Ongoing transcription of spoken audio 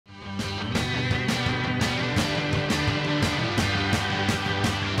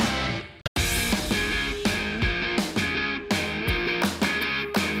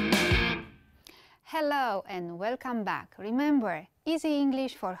Hello and welcome back. Remember, easy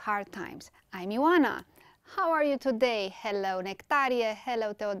English for hard times. I'm Ioana. How are you today? Hello Nectarie,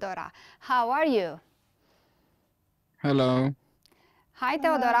 hello Teodora. How are you? Hello. Hi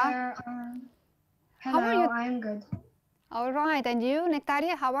Hello Teodora. there, How are you? I'm good. All right, and you,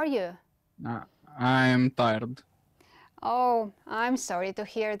 Nectarie, how are you? I'm tired. Oh, I'm sorry to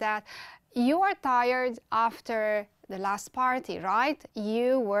hear that. You are tired after the last party, right?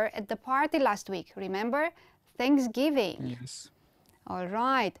 You were at the party last week, remember? Thanksgiving. Yes. All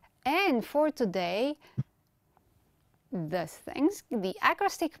right, and for today, the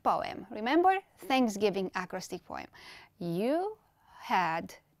acrostic poem. Remember? Thanksgiving acrostic poem. You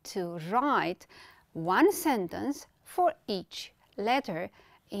had to write one sentence for each letter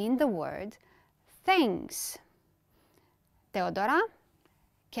in the word thanks. Teodora,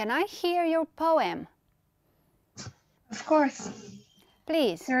 can I hear your poem? Of course,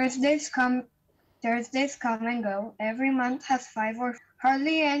 Please. Thursdays come and go. Every month has 5 or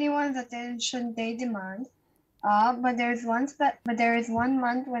hardly anyone's attention they demand. But there is one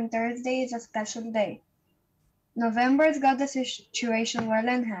month when Thursday is a special day. November's got the situation well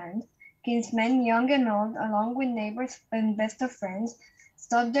in hand. Kinsmen, young and old, along with neighbors and best of friends,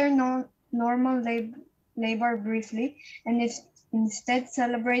 stop their normal labor briefly and instead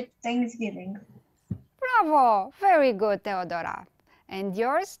celebrate Thanksgiving. Bravo! Very good, Teodora. And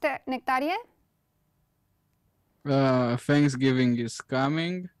yours, Nectarie? Thanksgiving is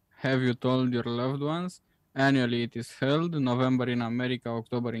coming. Have you told your loved ones? Annually it is held, November in America,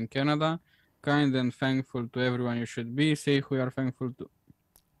 October in Canada. Kind and thankful to everyone you should be. Say who you are thankful to.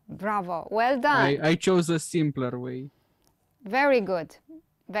 Bravo, well done. I chose a simpler way. Very good,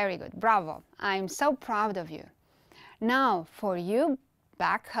 very good. Bravo. I'm so proud of you. Now, for you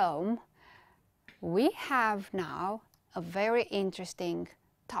back home, we have now a very interesting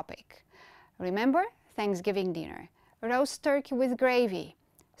topic. Remember? Thanksgiving dinner, roast turkey with gravy,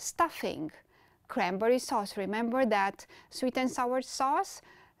 stuffing, cranberry sauce. Remember that sweet and sour sauce,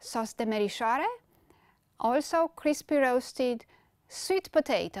 sauce de merișoare? Also crispy roasted sweet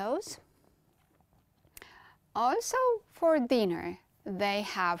potatoes. Also for dinner, they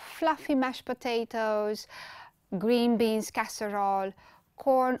have fluffy mashed potatoes, green beans casserole,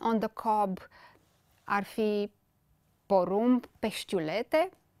 corn on the cob, ar fi porumb peștiulete,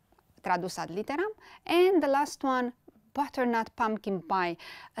 tradus ad literam, and the last one, butternut pumpkin pie,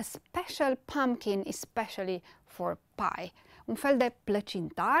 a special pumpkin especially for pie, un fel de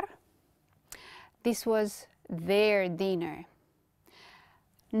plăcintar. This was their dinner.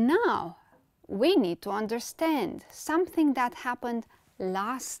 Now, we need to understand something that happened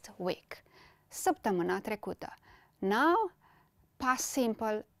last week, săptămâna trecută. Now, past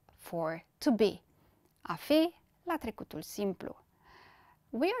simple for to be, a fi la trecutul simplu.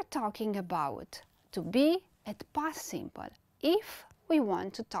 We are talking about to be at past simple if we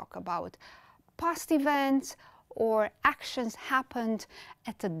want to talk about past events or actions happened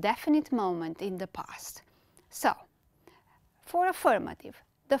at a definite moment in the past. So, for affirmative,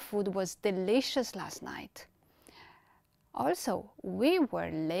 the food was delicious last night. Also, we were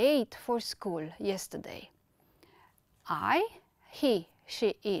late for school yesterday. I, he,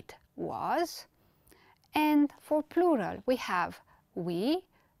 she, it was. And for plural, we have we,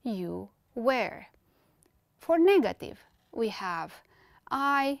 you, were. For negative, we have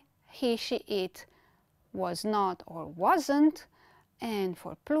I, he, she, it was not or wasn't. And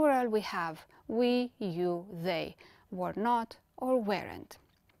for plural, we have we, you, they were not or weren't.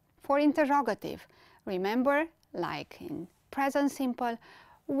 For interrogative, remember, like in present simple,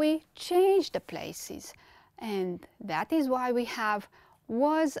 we change the places. And that is why we have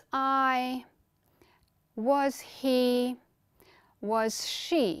was I, was he, was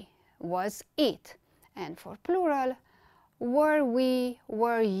she, was it. And for plural, were we,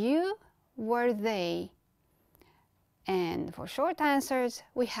 were you, were they. And for short answers,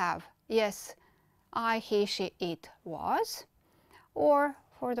 we have yes, I, he, she, it was. Or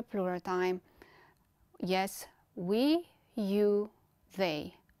for the plural time, yes, we, you,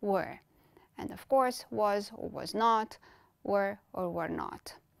 they were. And of course, was or was not, were or were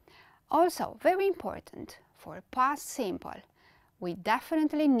not. Also, very important, for past simple, we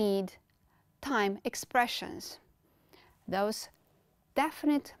definitely need time expressions. Those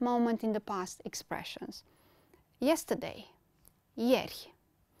definite moment in the past expressions. Yesterday, ieri.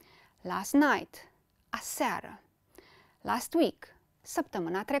 Last night, aseară. Last week,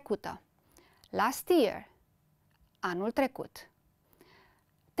 săptămâna trecută. Last year, anul trecut.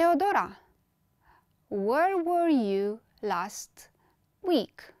 Teodora, where were you last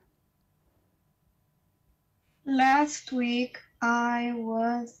week? Last week I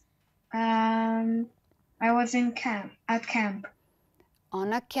was I was at camp.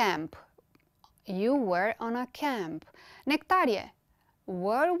 On a camp. You were on a camp. Nectarie,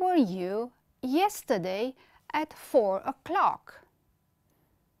 where were you yesterday at 4 o'clock?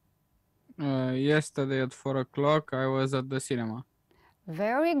 Yesterday at 4 o'clock I was at the cinema.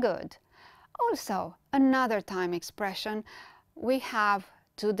 Very good. Also, another time expression, we have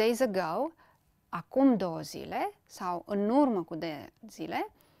 2 days ago, acum 2 zile, sau în urmă cu 2 zile.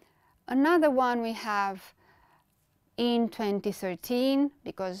 Another one we have in 2013,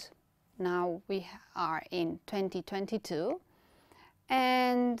 because now we are in 2022.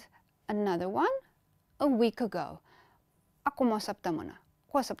 And another one a week ago, acum o săptămână,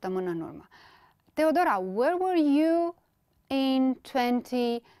 cu o săptămână în urmă. Teodora, where were you in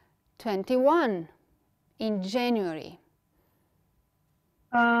 2021, in January?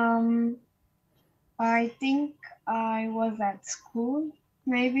 I think I was at school,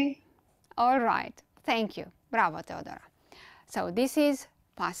 maybe. All right, thank you. Bravo, Teodora. So this is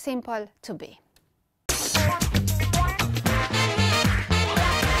past simple to be.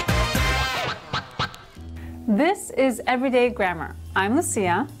 This is Everyday Grammar. I'm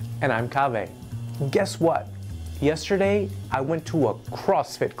Lucia. And I'm Kaveh. Guess what? Yesterday, I went to a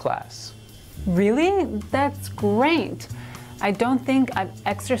CrossFit class. Really? That's great. I don't think I've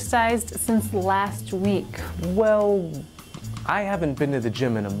exercised since last week. Well, I haven't been to the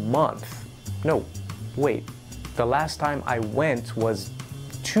gym in a month. No, wait. The last time I went was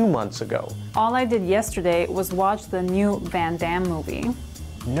 2 months ago. All I did yesterday was watch the new Van Damme movie.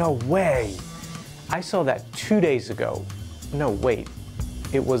 No way! I saw that 2 days ago. No, wait.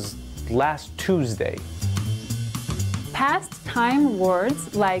 It was last Tuesday. Past time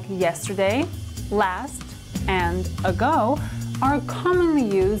words like yesterday, last, and ago are commonly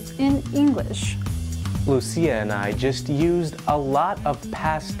used in English. Lucia and I just used a lot of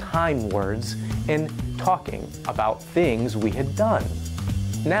past time words in talking about things we had done.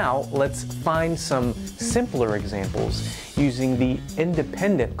 Now let's find some simpler examples using the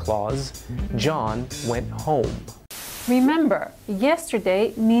independent clause, John went home. Remember,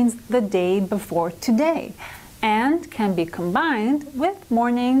 yesterday means the day before today and can be combined with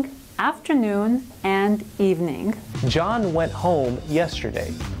morning, afternoon, and evening. John went home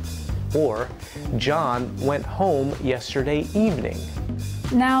yesterday. Or John went home yesterday evening.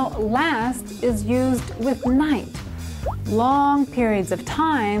 Now, last is used with night. Long periods of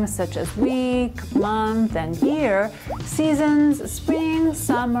time, such as week, month, and year, seasons, spring,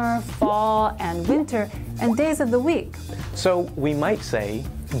 summer, fall, and winter, and days of the week. So we might say,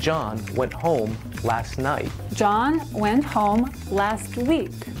 John went home last night. John went home last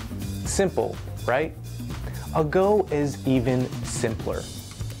week. Simple, right? Ago is even simpler.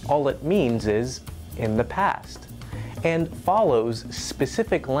 All it means is in the past and follows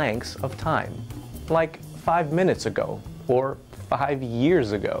specific lengths of time, like 5 minutes ago or 5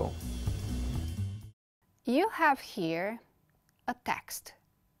 years ago. You have here a text.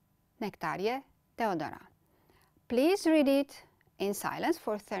 Nectarie, Teodora. Please read it in silence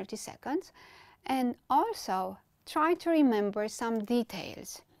for 30 seconds and also try to remember some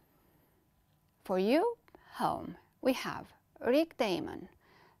details. For you, home, we have Rick Damon,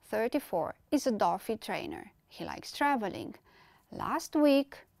 34, is a Dolphin trainer. He likes traveling. Last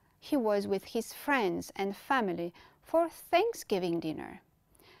week, he was with his friends and family for Thanksgiving dinner.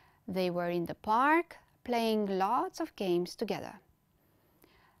 They were in the park playing lots of games together.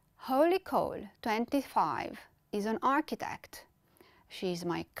 Holly Cole, 25, is an architect. She is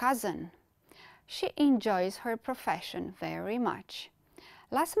my cousin. She enjoys her profession very much.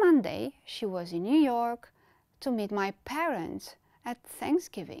 Last Monday, she was in New York to meet my parents at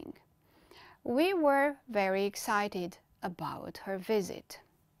Thanksgiving. We were very excited about her visit.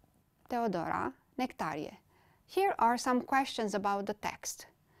 Teodora, Nectarie, here are some questions about the text.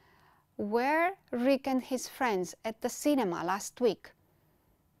 Were Rick and his friends at the cinema last week?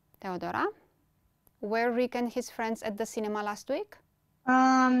 Teodora, were Rick and his friends at the cinema last week?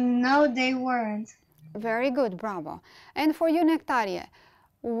 No, they weren't. Very good, bravo. And for you, Nectarie,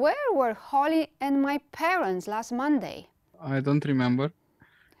 where were Holly and my parents last Monday? I don't remember.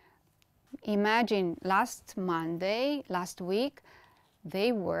 Imagine last Monday, last week,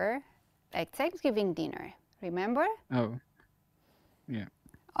 they were at Thanksgiving dinner. Remember? Oh, yeah.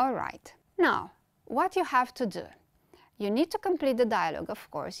 All right. Now, what you have to do? You need to complete the dialogue,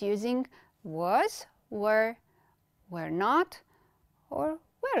 of course, using was, were not, or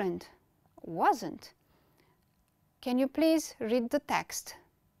weren't, wasn't. Can you please read the text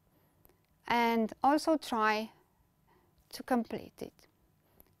and also try to complete it?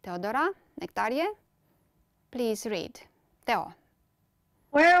 Teodora, Nectarie, please read. Teo.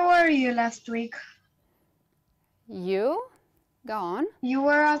 Where were you last week? You? Go on. You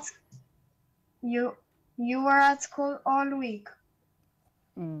were at school all week.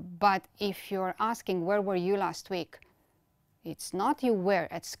 But if you're asking where were you last week, it's not you were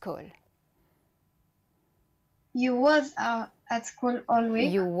at school. You was at school all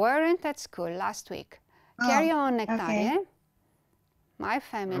week. You weren't at school last week. Carry on, Nectarie. okay. My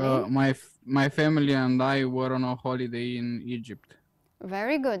family. My family and I were on a holiday in Egypt.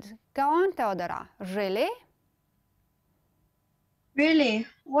 Very good. Go on, Teodora. Really? Really?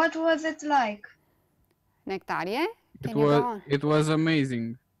 What was it like? Nectarie, can you go on? It was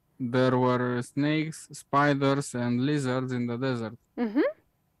amazing. There were snakes, spiders, and lizards in the desert.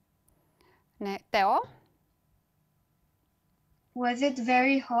 Teo? Was it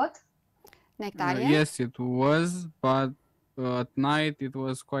very hot? Nectarie? Yes, it was, but at night it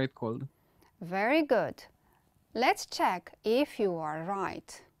was quite cold. Very good. Let's check if you are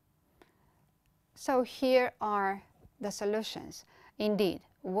right. So here are the solutions. Indeed,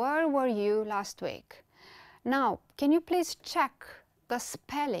 where were you last week? Now, can you please check the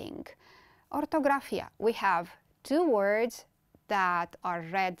spelling? Orthographia. We have two words that are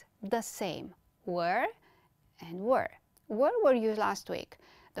read the same. Were and were. Where were you last week?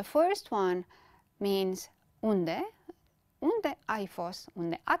 The first one means unde. Unde ai fost?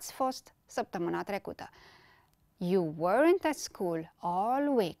 Unde ați fost săptămâna trecută? You weren't at school all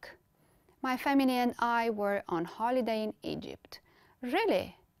week. My family and I were on holiday in Egypt.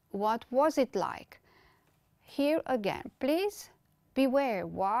 Really? What was it like? Here again, please beware.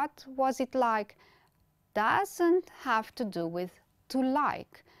 What was it like doesn't have to do with to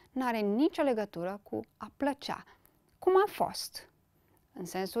like. N-are nicio legătură cu a plăcea. Cum a fost? În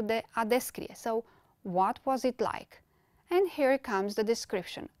sensul de a descrie. So, what was it like? And here comes the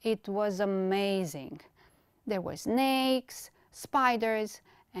description. It was amazing. There were snakes, spiders,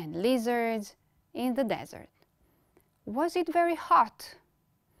 and lizards in the desert. Was it very hot?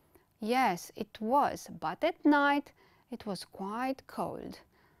 Yes, it was, but at night it was quite cold.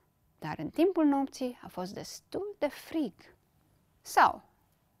 Dar în timpul nopții a fost destul de frig. So,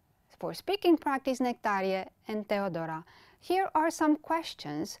 for speaking practice, Nectarie and Teodora, here are some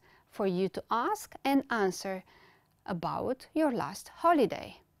questions for you to ask and answer about your last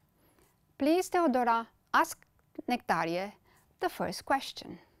holiday. Please, Teodora, ask Nectarie the first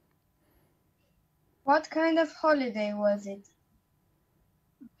question. What kind of holiday was it?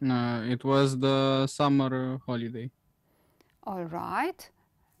 It was the summer holiday. All right.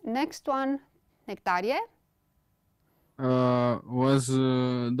 Next one, Nectarie. Was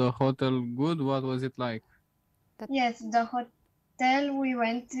the hotel good? What was it like? Yes, the hotel we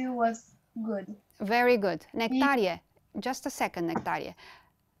went to was good. Very good. Nectarie, just a second, Nectarie.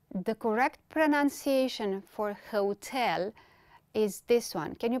 The correct pronunciation for hotel is this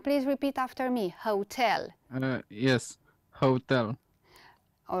one. Can you please repeat after me? Hotel. Yes, hotel.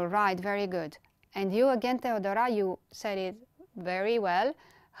 All right, very good. And you again, Teodora, you said it very well.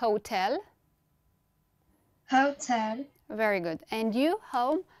 Hotel. Hotel. Very good. And you,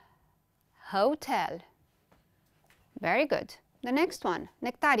 home? Hotel. Very good. The next one,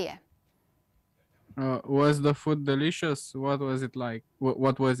 Nectarie. Was the food delicious? What was it like?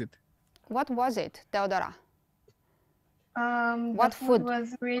 What was it? What was it, Teodora? The food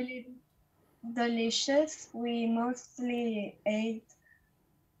was really delicious. We mostly ate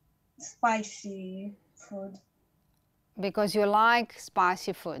spicy food. Because you like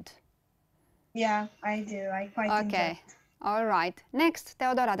spicy food. Yeah, I do. I quite enjoy Okay. it. All right. Next,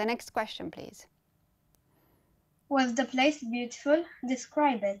 Teodora, the next question, please. Was the place beautiful?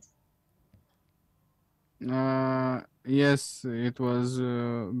 Describe it. Yes, it was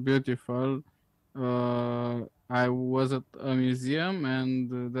beautiful. I was at a museum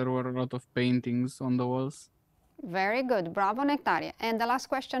and there were a lot of paintings on the walls. Very good. Bravo, Nectarie. And the last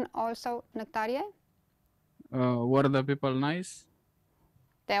question also, Nectarie. Were the people nice?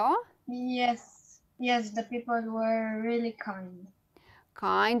 Teo? Yes. Yes, the people were really kind.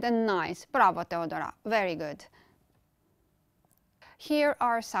 Kind and nice. Bravo, Teodora. Very good. Here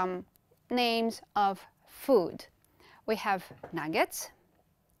are some names of food. We have nuggets,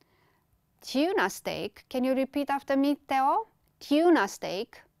 tuna steak. Can you repeat after me, Teo? Tuna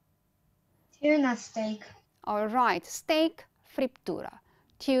steak. Tuna steak. All right. Steak, friptură.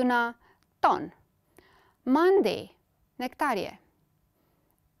 Tuna, ton. Monday, Nectarie.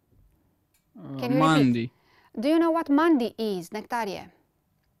 Can you Monday. repeat? Do you know what mandi is, Nectarie?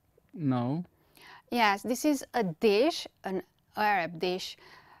 No. Yes, this is a dish, an Arab dish.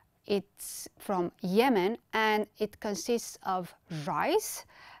 It's from Yemen and it consists of rice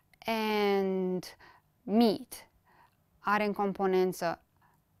and meat. Are în componență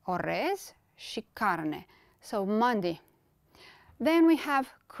orez și carne. so Monday. Then we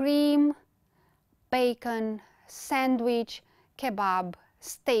have cream, bacon, sandwich, kebab,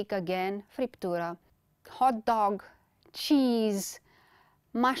 steak again, friptură, hot dog, cheese,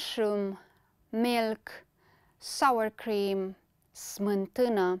 mushroom, milk, sour cream,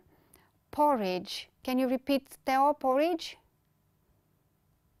 smântână, porridge. Can you repeat, Theo, porridge?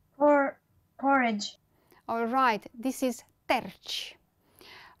 Porridge. All right, this is terci.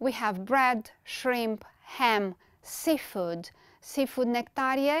 We have bread, shrimp, ham, seafood. Seafood,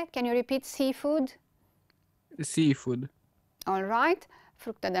 Nectarie. Can you repeat seafood? Seafood. All right,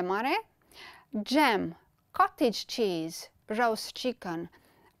 fructe de mare. Jam, cottage cheese, roast chicken,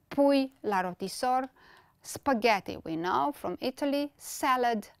 pui la rotisor, spaghetti, we know from Italy,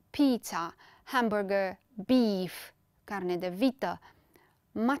 salad, pizza, hamburger, beef, carne de vită,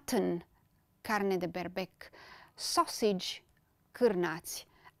 mutton, carne de berbec, sausage, cârnați,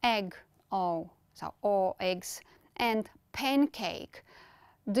 egg, so eggs, and pancake.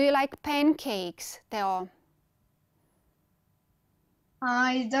 Do you like pancakes, Theo?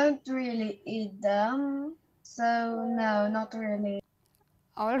 I don't really eat them, so no, not really.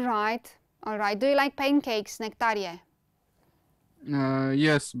 All right, all right. Do you like pancakes, Nectarie?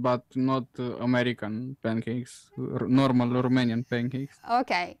 Yes, but not American pancakes, normal Romanian pancakes.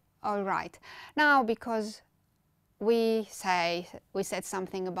 Okay, all right. Now, because we said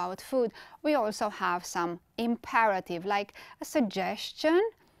something about food, we also have some imperative, like a suggestion.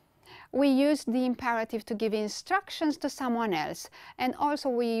 We use the imperative to give instructions to someone else, and also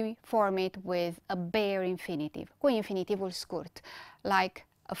we form it with a bare infinitive, cu infinitivul scurt, like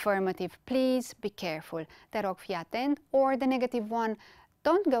affirmative, please be careful, te rog fii atent, or the negative one,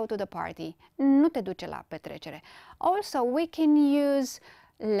 don't go to the party, nu te duce la petrecere. Also, we can use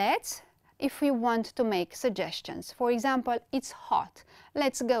let's if we want to make suggestions. For example, it's hot,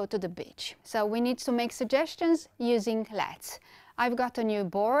 let's go to the beach. So we need to make suggestions using let's. I've got a new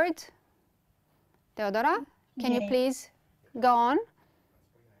board. Teodora, can you please go on?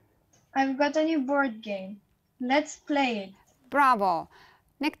 I've got a new board game. Let's play it. Bravo.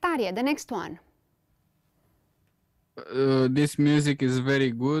 Nectarie, the next one. This music is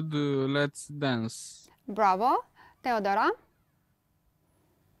very good. Let's dance. Bravo. Teodora.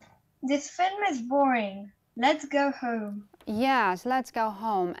 This film is boring. Let's go home. Yes, let's go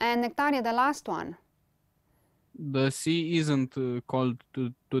home. And Nectarie, the last one. The sea isn't cold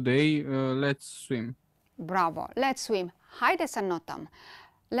today. Let's swim. Bravo. Let's swim. Haide să notăm.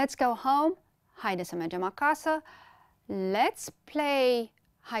 Let's go home. Haide să mergem acasă. Let's play.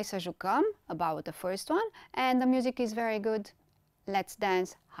 Hai să jucăm, about the first one. And the music is very good. Let's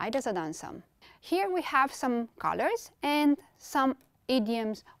dance. Haide să dansăm. Here we have some colors and some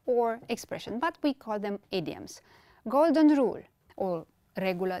idioms or expressions, but we call them idioms. Golden rule, or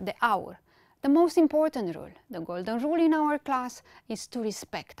regulă de aur. The most important rule, the golden rule in our class, is to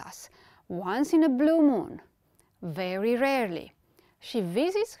respect us. Once in a blue moon, very rarely, she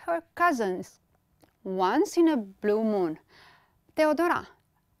visits her cousins. Once in a blue moon. Teodora,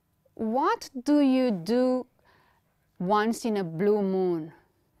 what do you do once in a blue moon?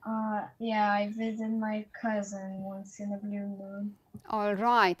 Yeah, I visit my cousin once in a blue moon. All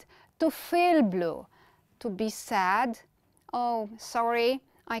right. To feel blue. To be sad. Oh, sorry,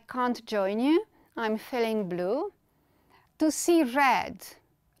 I can't join you. I'm feeling blue. To see red,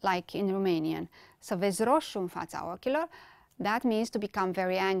 like in Romanian. Să vezi roșu în fața ochilor. That means to become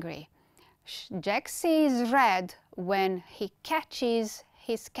very angry. Jack sees red when he catches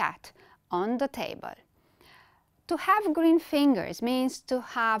his cat on the table. To have green fingers means to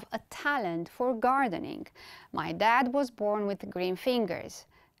have a talent for gardening. My dad was born with green fingers.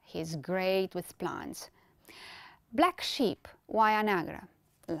 He's great with plants. Black sheep, oaia neagră,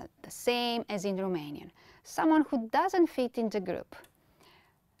 the same as in Romanian. Someone who doesn't fit in the group.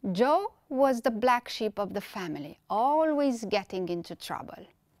 Joe was the black sheep of the family, always getting into trouble.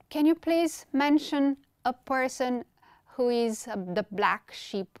 Can you please mention a person who is the black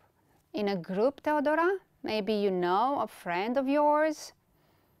sheep in a group, Teodora? Maybe you know a friend of yours?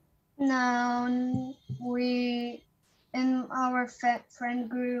 No, in our friend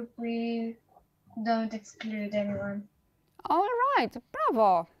group, we don't exclude anyone. All right,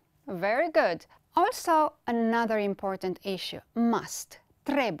 bravo, very good. Also, another important issue, must,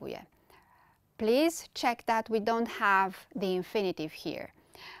 trebuie. Please check that we don't have the infinitive here.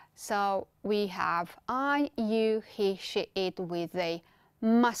 So we have I, you, he, she, it with they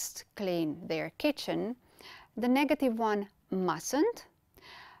must clean their kitchen. The negative one, mustn't.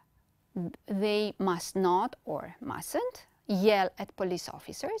 They must not or mustn't yell at police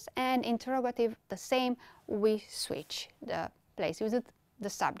officers. And interrogative, the same, we switch the place with the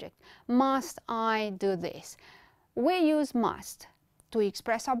subject. Must I do this? We use must to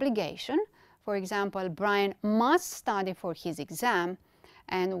express obligation. For example, Brian must study for his exam,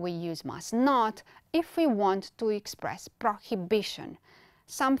 and we use must not if we want to express prohibition,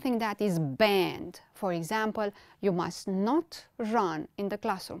 something that is banned. For example, you must not run in the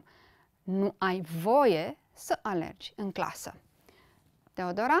classroom. Nu ai voie să alergi în clasă.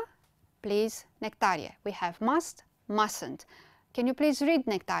 Teodora, please, Nectarie. We have must, mustn't. Can you please read,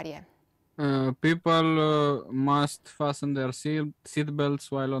 Nectarie? People must fasten their seat belts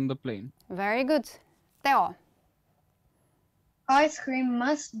while on the plane. Very good. Teo. Ice cream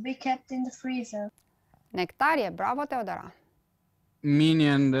must be kept in the freezer. Nectarie, bravo, Teodora. Minnie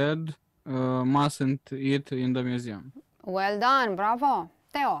and Ed mustn't eat in the museum. Well done, bravo.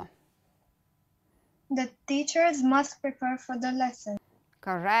 Teo. The teachers must prepare for the lesson.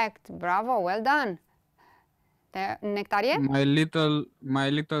 Correct, bravo, well done. Nectarie? My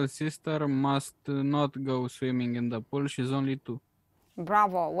little sister must not go swimming in the pool. She's only 2.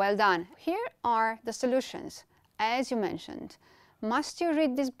 Bravo, well done. Here are the solutions. As you mentioned, must you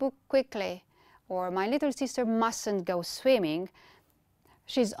read this book quickly? Or my little sister mustn't go swimming.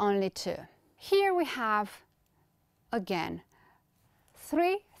 She's only 2. Here we have, again,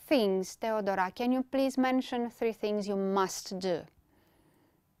 3 things. Teodora, can you please mention 3 things you must do?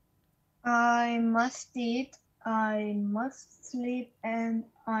 I must eat, I must sleep, and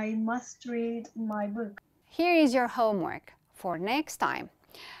I must read my book. Here is your homework for next time.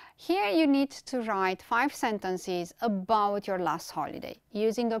 Here you need to write 5 sentences about your last holiday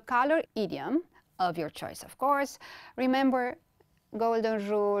using a color idiom of your choice, of course. Remember, golden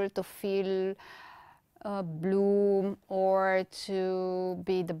rule to feel blue or to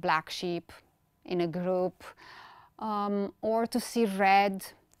be the black sheep in a group, or to see red,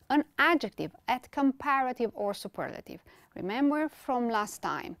 an adjective at comparative or superlative. Remember from last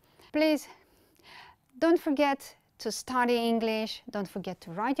time. Please don't forget to study English. Don't forget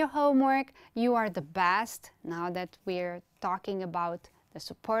to write your homework. You are the best. Now that we're talking about the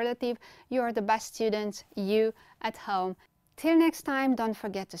superlative, you are the best students, you at home. Till next time, don't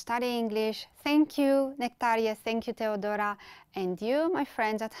forget to study English. Thank you, Nectarie. Thank you, Teodora. And you, my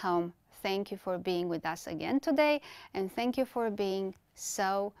friends at home, thank you for being with us again today. And thank you for being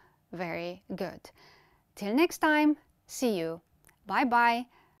so very good. Till next time, see you. Bye-bye.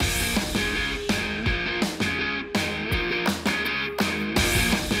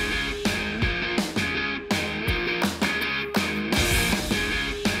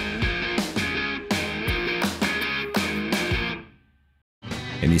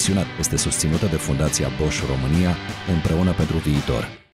 Emisiunea este susținută de Fundația Bosch România, împreună pentru viitor.